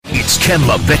Ken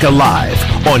LaVicka Live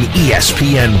on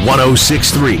ESPN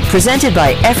 1063. Presented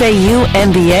by FAU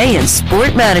MBA and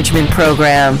Sport Management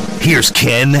Program. Here's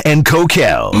Ken and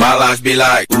Coquel. My life be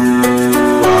like, yeah.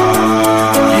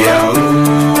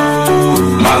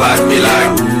 My life be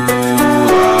like,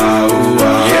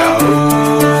 yeah.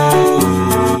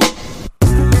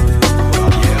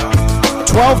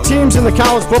 12 teams in the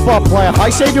college football playoff. I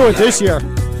say do it this year.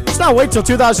 Let's not wait till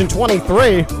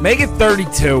 2023. Make it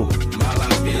 32.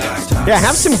 Yeah,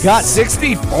 have some guts.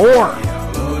 64.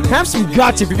 Have some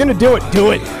guts. If you're going to do it,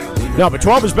 do it. No, but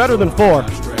 12 is better than 4.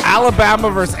 Alabama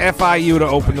versus FIU to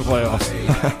open the playoffs.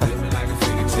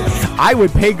 I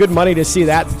would pay good money to see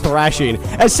that thrashing.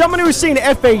 As someone who's seen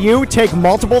FAU take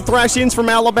multiple thrashings from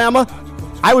Alabama,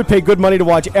 I would pay good money to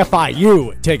watch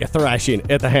FIU take a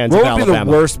thrashing at the hands of Alabama. What would be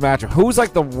the worst matchup? Who's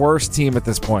like the worst team at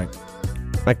this point?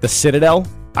 Like the Citadel?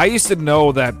 I used to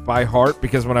know that by heart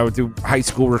because when I would do high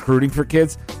school recruiting for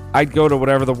kids, I'd go to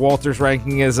whatever the Walters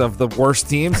ranking is of the worst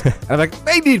teams. And I'm like,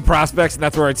 they need prospects, and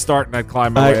that's where I'd start, and I'd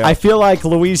climb my way up. I feel like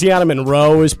Louisiana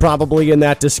Monroe is probably in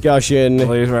that discussion.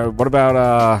 What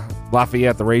about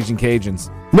Lafayette, the Raging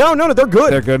Cajuns? No, they're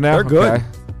good. They're good now? They're good. Okay.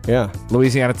 Yeah.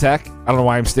 Louisiana Tech? I don't know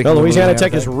why I'm sticking with Louisiana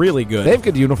Tech is really good. They have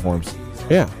good uniforms.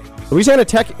 Yeah. Louisiana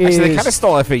Tech is... Actually, they kind of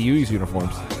stole FAU's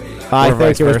uniforms. I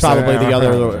think it was probably the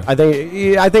other. I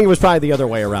think it was probably the other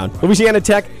way around. Louisiana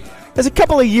Tech has a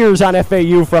couple of years on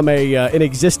FAU from an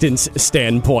existence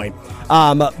standpoint.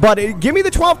 But give me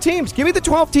the 12 teams. Give me the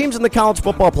 12 teams in the college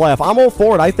football playoff. I'm all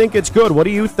for it. I think it's good. What do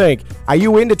you think? Are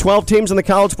you into 12 teams in the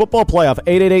college football playoff?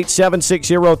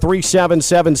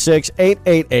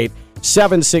 888-760-3776.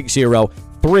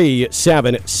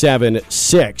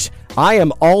 888-760-3776. I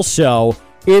am also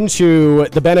into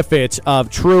the benefits of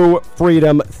True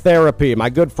Freedom Therapy.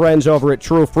 My good friends over at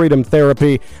True Freedom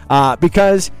Therapy,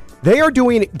 because they are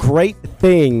doing great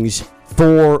things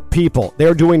for people.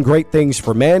 They're doing great things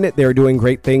for men. They're doing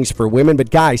great things for women.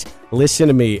 But guys, listen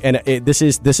to me. And this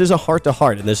is a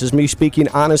heart-to-heart, and this is me speaking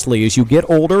honestly. As you get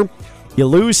older, you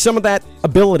lose some of that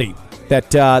ability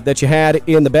that you had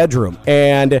in the bedroom.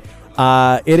 And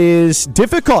it is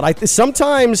difficult.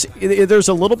 Sometimes there's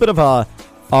a little bit of a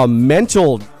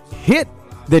mental hit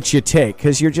that you take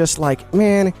because you're just like,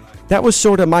 man, that was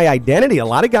sort of my identity. A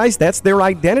lot of guys, that's their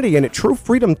identity. And at True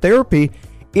Freedom Therapy,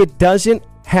 it doesn't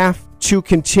have to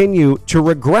continue to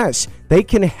regress. They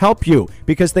can help you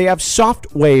because they have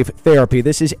soft wave therapy.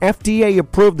 This is FDA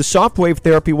approved. The soft wave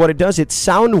therapy, what it does, it's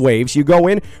sound waves. You go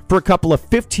in for a couple of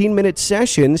 15-minute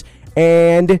sessions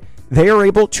and they are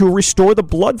able to restore the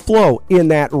blood flow in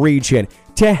that region,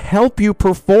 to help you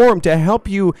perform, to help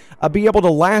you be able to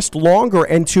last longer,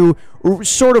 and to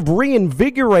sort of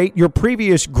reinvigorate your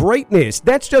previous greatness.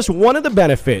 That's just one of the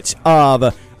benefits of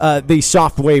the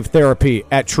soft wave therapy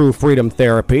at True Freedom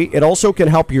Therapy. It also can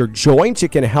help your joints.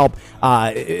 It can help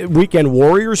weekend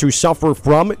warriors who suffer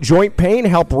from joint pain,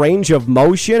 help range of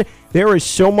motion. There is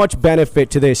so much benefit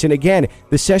to this. And again,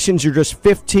 the sessions are just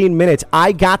 15 minutes.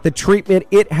 I got the treatment.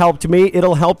 It helped me.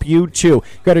 It'll help you too.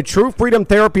 Go to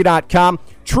truefreedomtherapy.com.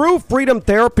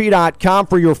 TrueFreedomTherapy.com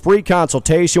for your free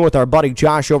consultation with our buddy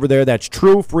Josh over there. That's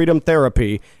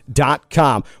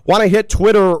TrueFreedomTherapy.com. Want to hit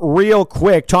Twitter real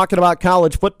quick, talking about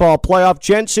college football playoff.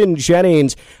 Jensen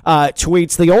Jennings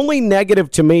tweets, the only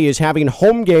negative to me is having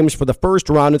home games for the first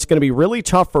round. It's going to be really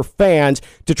tough for fans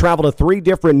to travel to 3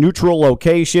 different neutral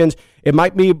locations. It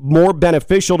might be more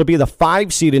beneficial to be the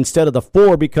 5 seed instead of the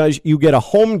 4 because you get a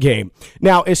home game.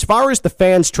 Now, as far as the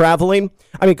fans traveling,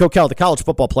 I mean, Coquel, the college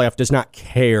football playoff does not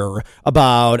care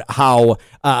about how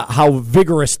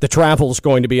vigorous the travel is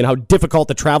going to be and how difficult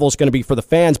the travel is going to be for the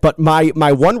fans. But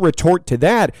my one retort to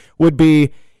that would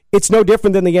be, it's no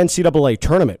different than the NCAA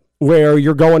tournament, where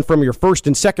you're going from your first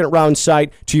and second round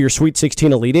site to your Sweet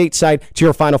 16 Elite 8 site to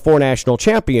your Final Four National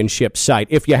Championship site.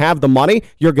 If you have the money,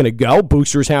 you're going to go.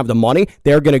 Boosters have the money.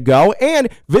 They're going to go. And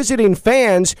visiting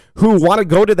fans who want to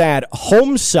go to that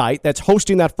home site that's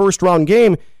hosting that first round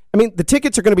game, I mean, the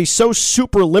tickets are going to be so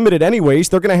super limited anyways.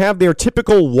 They're going to have their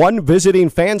typical one visiting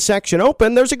fan section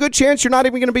open. There's a good chance you're not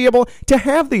even going to be able to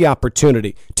have the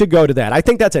opportunity to go to that. I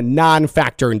think that's a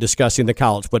non-factor in discussing the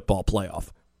college football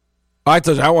playoff. I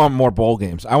told you, I want more bowl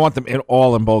games. I want them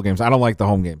all in bowl games. I don't like the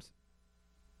home games.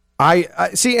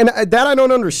 I see, and that I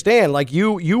don't understand. Like,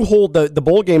 you hold the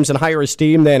bowl games in higher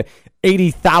esteem than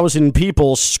 80,000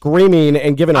 people screaming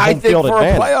and giving a home field advantage.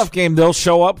 I think for a playoff game, they'll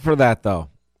show up for that, though.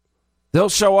 They'll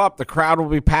show up. The crowd will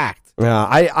be packed. Yeah,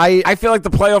 I feel like the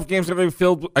playoff games are going to be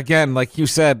filled, again, like you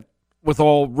said, with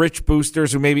all rich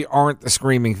boosters who maybe aren't the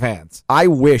screaming fans. I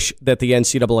wish that the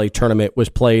NCAA tournament was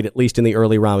played, at least in the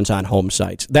early rounds, on home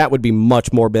sites. That would be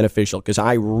much more beneficial because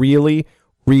I really,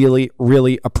 really,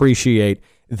 really appreciate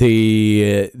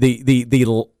the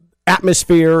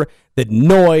atmosphere, the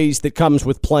noise that comes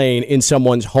with playing in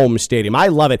someone's home stadium. I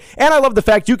love it. And I love the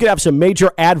fact you could have some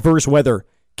major adverse weather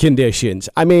conditions.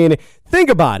 I mean, think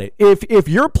about it. If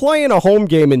you're playing a home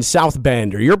game in South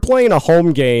Bend, or you're playing a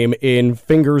home game in,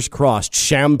 fingers crossed,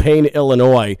 Champaign,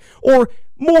 Illinois, or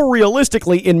more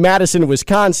realistically in Madison,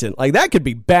 Wisconsin, like that could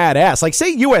be badass. Like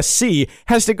say USC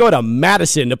has to go to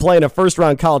Madison to play in a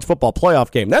first-round college football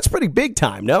playoff game. That's pretty big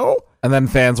time, no? And then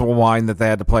fans will whine that they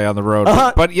had to play on the road.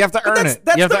 But you have to earn it.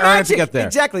 You have to earn it to get there.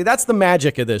 Exactly. That's the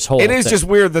magic of this whole thing. It is just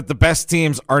weird that the best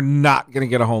teams are not going to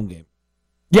get a home game.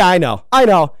 Yeah, I know.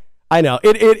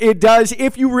 It does.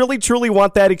 If you really truly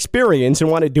want that experience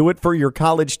and want to do it for your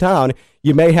college town,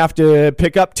 you may have to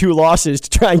pick up 2 losses to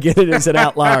try and get it as an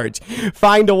at-large.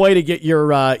 Find a way to get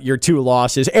your 2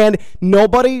 losses. And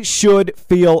nobody should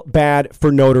feel bad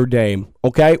for Notre Dame,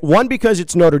 okay? 1, because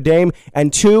it's Notre Dame,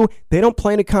 and 2, they don't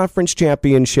play in a conference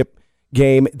championship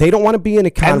game. They don't want to be in a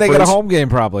conference. And they get a home game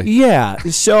probably. Yeah.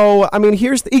 So, I mean,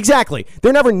 exactly.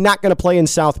 They're never not going to play in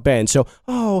South Bend. So,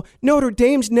 Notre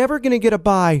Dame's never going to get a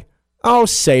bye. Oh,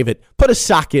 save it. Put a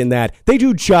sock in that. They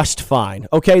do just fine,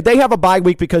 okay? They have a bye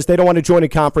week because they don't want to join a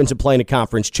conference and play in a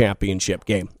conference championship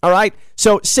game, all right?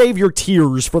 So save your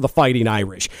tears for the Fighting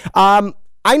Irish.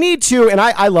 I need to, and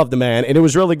I love the man, and it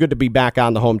was really good to be back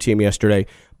on the home team yesterday,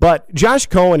 but Josh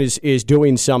Cohen is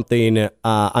doing something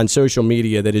on social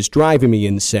media that is driving me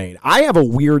insane. I have a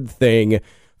weird thing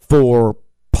for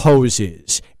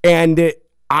poses, and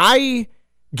I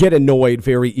get annoyed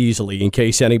very easily, in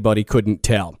case anybody couldn't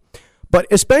tell. But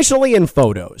especially in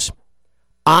photos,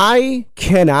 I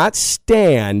cannot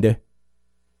stand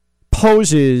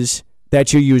poses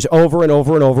that you use over and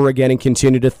over and over again and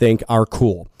continue to think are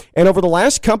cool. And over the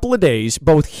last couple of days,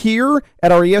 both here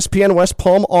at our ESPN West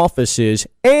Palm offices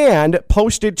and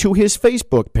posted to his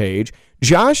Facebook page,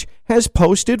 Josh has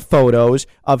posted photos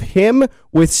of him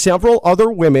with several other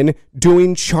women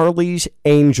doing Charlie's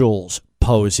Angels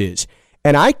poses.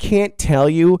 And I can't tell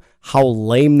you how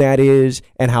lame that is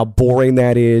and how boring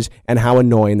that is and how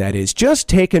annoying that is. Just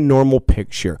take a normal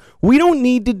picture. We don't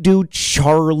need to do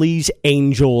Charlie's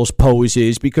Angels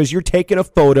poses because you're taking a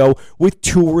photo with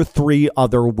 2 or 3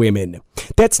 other women.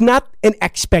 That's not an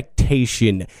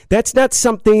expectation. That's not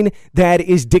something that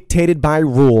is dictated by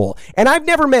rule. And I've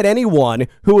never met anyone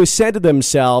who has said to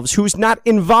themselves, who's not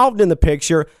involved in the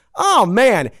picture, oh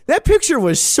man, that picture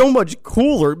was so much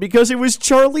cooler because it was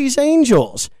Charlie's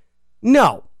Angels.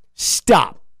 No,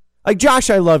 stop. Like, Josh,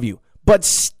 I love you, but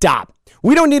stop.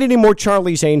 We don't need any more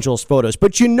Charlie's Angels photos.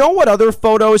 But you know what other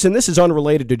photos, and this is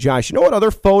unrelated to Josh, you know what other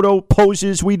photo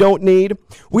poses we don't need?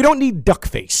 We don't need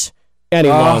Duckface any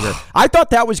longer. I thought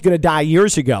that was going to die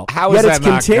years ago. How is that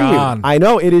not gone? I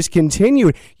know, it is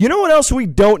continued. You know what else we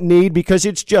don't need because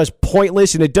it's just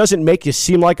pointless and it doesn't make you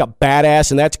seem like a badass,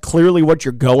 and that's clearly what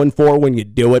you're going for when you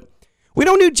do it? We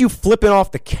don't need you flipping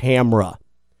off the camera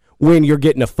when you're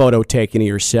getting a photo taken of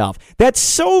yourself. That's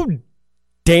so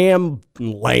damn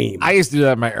lame. I used to do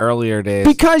that in my earlier days.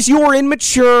 Because you were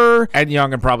immature. And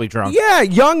young and probably drunk. Yeah,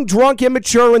 young, drunk,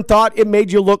 immature, and thought it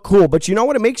made you look cool. But you know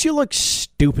what? It makes you look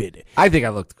stupid. I think I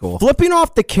looked cool. Flipping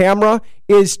off the camera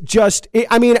is just,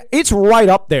 it's right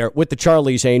up there with the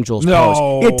Charlie's Angels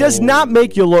pose. It does not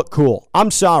make you look cool. I'm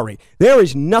sorry. There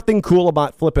is nothing cool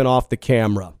about flipping off the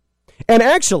camera. And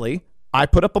actually, I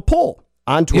put up a poll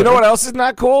on Twitter. You know what else is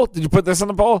not cool? Did you put this on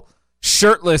the poll?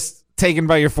 Shirtless taken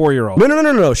by your 4-year-old.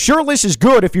 No. Shirtless is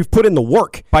good if you've put in the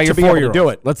work by your to be able to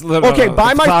 4-year-old. do it.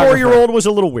 By my 4-year-old was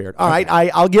a little weird. All right,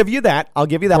 I'll give you that.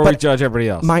 Before we judge everybody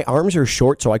else. My arms are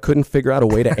short, so I couldn't figure out a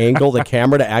way to angle the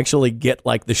camera to actually get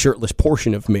like the shirtless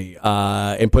portion of me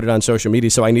and put it on social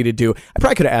media. So I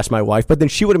probably could have asked my wife, but then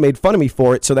she would have made fun of me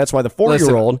for it. So that's why the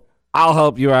 4-year-old. Listen, I'll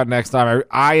help you out next time.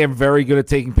 I am very good at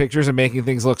taking pictures and making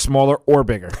things look smaller or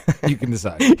bigger. You can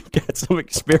decide. You've got some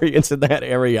experience in that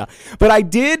area. But I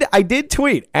did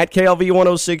tweet at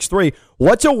KLV1063,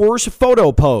 what's a worse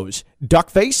photo pose?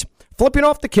 Duckface, flipping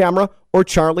off the camera, or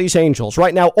Charlie's Angels?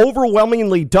 Right now,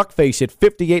 overwhelmingly Duckface at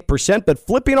 58%, but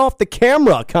flipping off the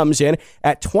camera comes in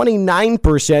at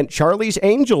 29%. Charlie's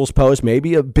Angels pose,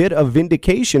 maybe a bit of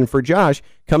vindication for Josh,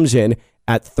 comes in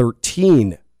at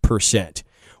 13%.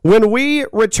 When we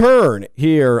return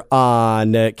here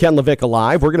on Ken LaVicka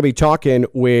Live, we're going to be talking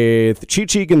with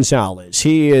Chichi Gonzalez.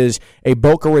 He is a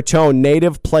Boca Raton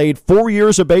native, played 4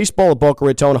 years of baseball at Boca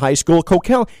Raton High School.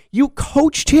 Coquel, you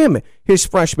coached him his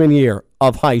freshman year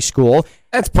of high school.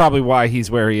 That's probably why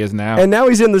he's where he is now. And now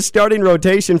he's in the starting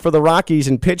rotation for the Rockies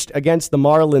and pitched against the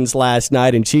Marlins last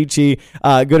night. And Chichi,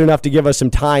 good enough to give us some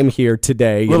time here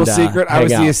today. Little and, secret, I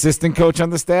was hang the out. assistant coach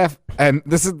on the staff, and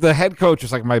this is the head coach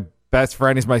was like my best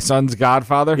friend. He's my son's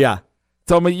godfather. Yeah.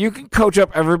 Told me, you can coach up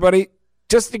everybody.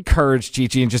 Just encourage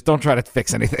Chichi and just don't try to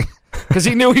fix anything. Because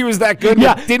he knew he was that good.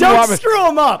 Yeah, Didn't don't want me, screw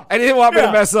him up. and he didn't want me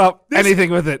to mess up anything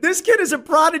with it. This kid is a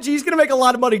prodigy. He's going to make a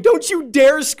lot of money. Don't you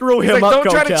dare screw He's him like, up,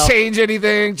 don't try to Coquel. change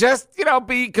anything. Just,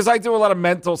 be, because I do a lot of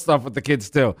mental stuff with the kids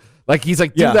too. Like, he's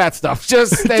like, do Yeah. that stuff.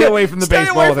 Just stay away from the Stay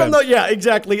baseball. away with from him. yeah,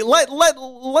 exactly.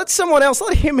 Let someone else,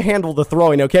 let him handle the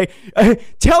throwing, okay?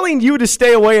 Telling you to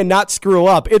stay away and not screw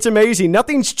up. It's amazing.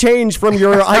 Nothing's changed from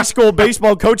your high school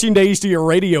baseball coaching days to your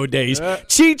radio days.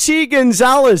 Chichi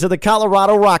Gonzalez of the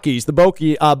Colorado Rockies, the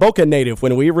Boca native.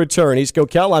 When we return, he's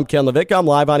Coquel. I'm Ken LaVicka. I'm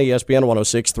live on ESPN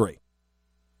 106.3.